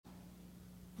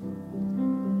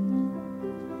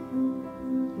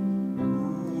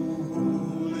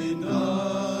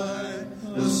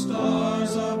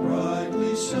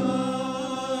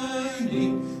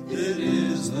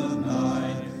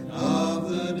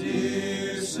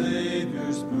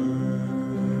Savior's birth.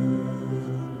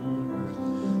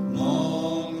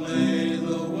 Long lay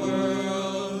the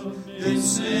world in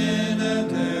sin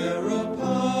and error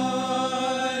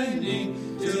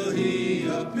pining, till he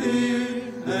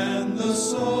appeared and the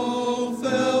soul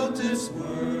felt its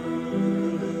worth.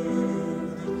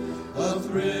 A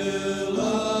thrill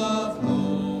of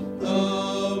hope,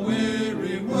 the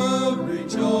weary world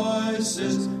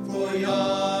rejoices, for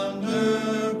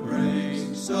yonder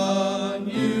breaks a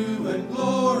new and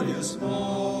glorious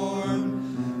morn.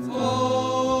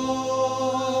 Fall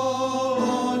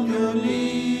on your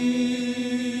knees,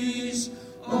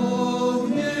 oh,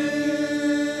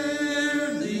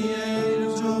 hear the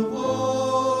angel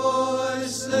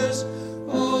voices,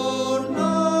 oh,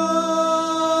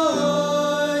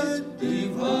 night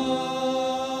divine,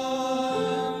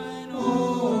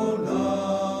 oh,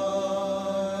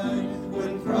 night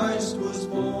when Christ was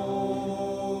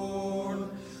born,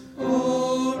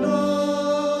 oh,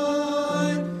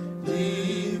 night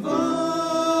divine,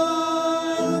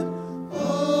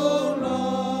 oh,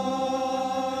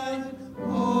 night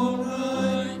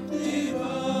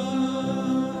divine.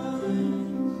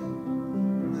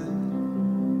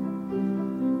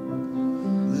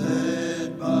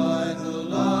 Led by the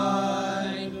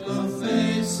light of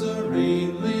faith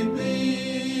serenely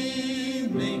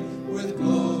beaming, with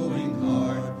glowing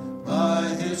heart by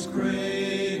his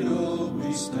cradle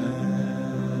we stand.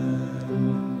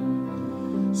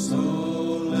 So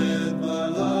led by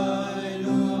light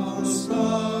of a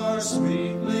star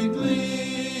sweetly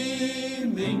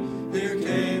gleaming, here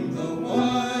came the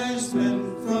wise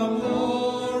men from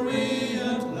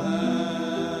Orient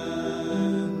land.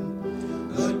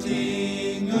 The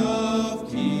King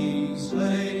of Kings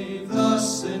lay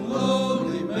thus in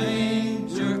lowly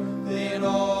manger, in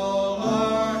all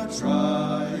our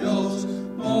trials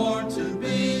born to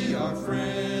be our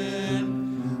friend.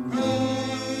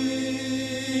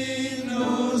 He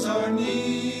knows our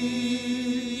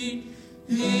need,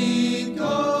 he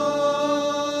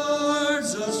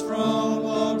guards us from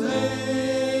all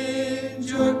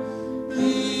danger.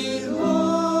 Behold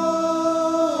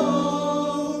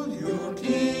your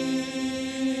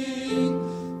King,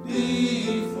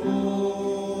 before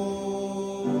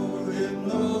him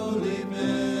lowly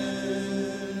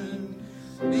men.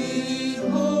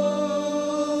 Behold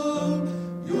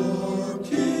your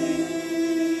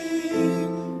King,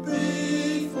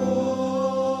 before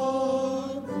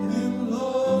him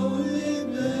lowly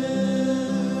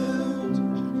men.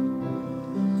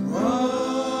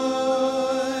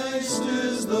 Christ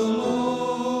is the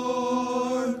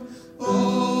Lord,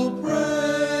 oh,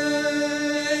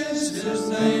 praise his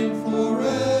name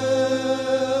forever.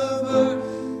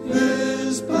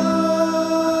 His power